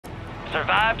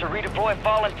Survive to redeploy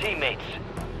fallen teammates.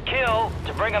 Kill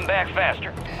to bring them back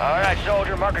faster. All right,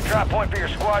 soldier, mark a drop point for your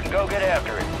squad and go get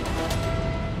after it.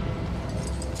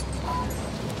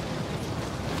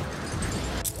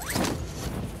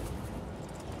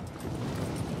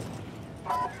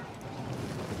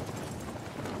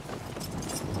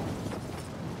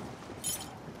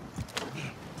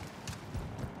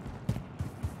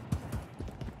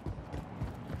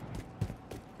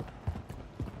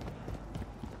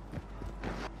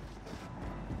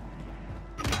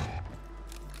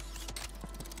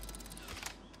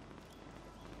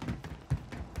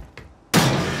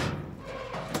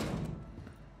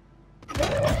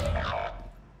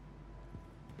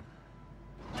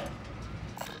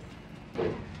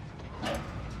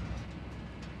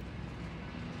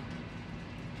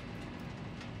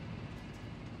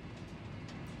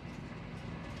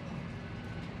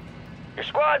 Your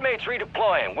squad mates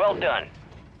redeploying. Well done.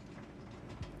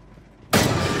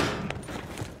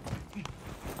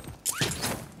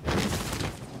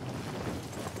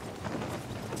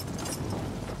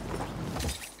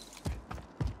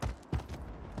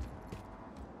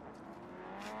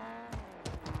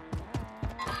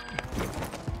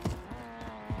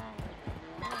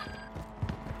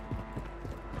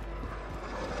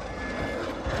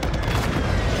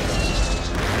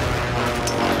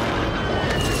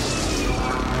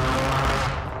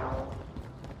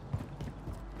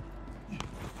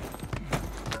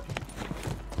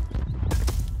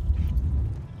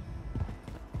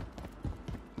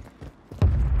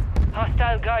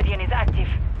 Hostile Guardian is active.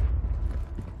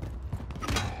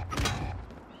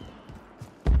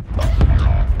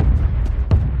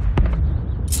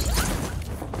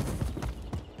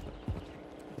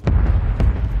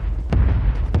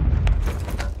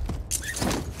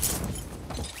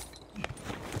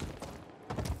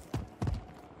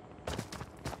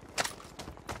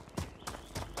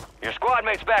 Your squad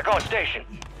mates back on station.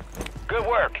 Good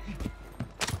work.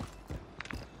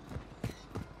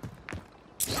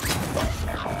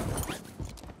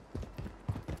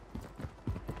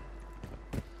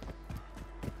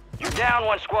 You're down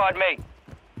one squad mate.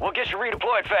 We'll get you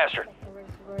redeployed faster.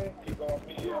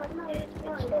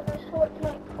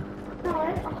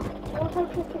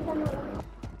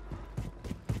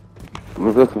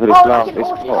 We're looking for the glass. You've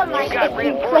got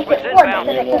reinforcements inbound.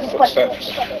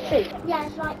 Yeah,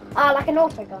 it's like an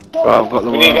auto gun. I've got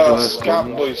the We need our scout,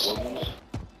 boys.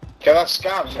 Get our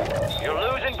scouts. You're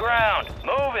losing ground.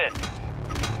 Move it.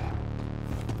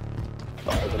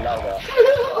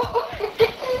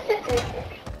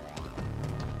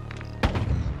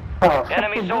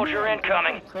 Enemy soldier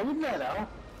incoming.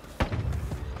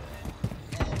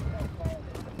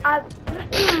 Okay.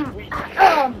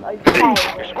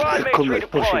 Your squad mates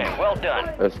redeploying. Well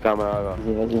done. Let's come over.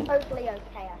 Hopefully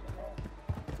okay.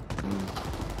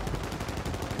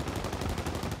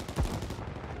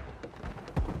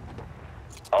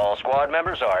 All squad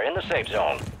members are in the safe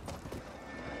zone.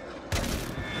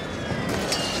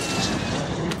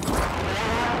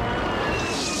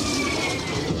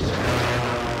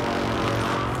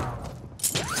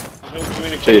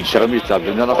 C'è ceramista,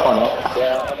 bisogna la fanno?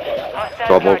 Hostile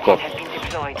Trouble Guardian cop. has been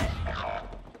deployed.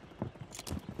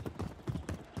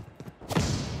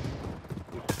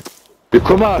 Mais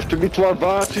comment? Je te mets toi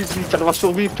 20, tu dis, t'arrives à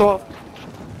survivre toi?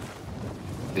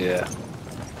 Yeah.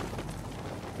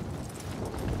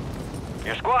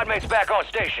 Your squad mates back on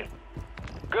station.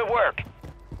 Good work.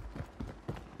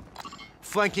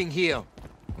 Flanking here.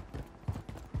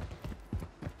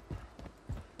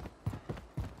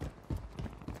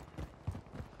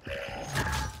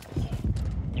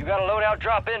 You got a loadout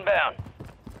drop inbound.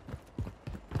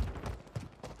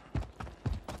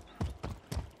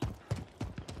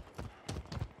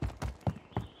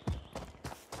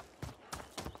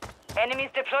 Enemies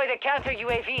deploy the counter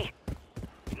UAV.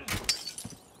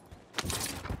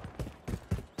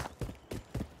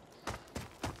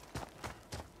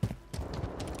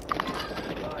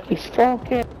 He's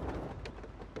talking.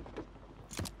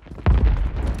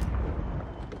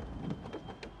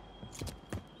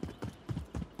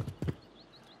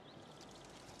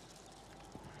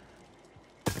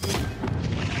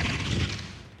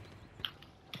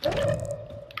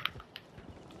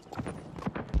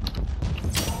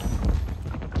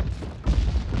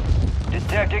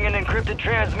 Detecting an encrypted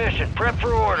transmission. Prep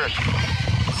for orders.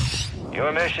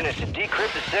 Your mission is to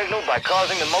decrypt the signal by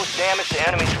causing the most damage to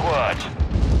enemy squads.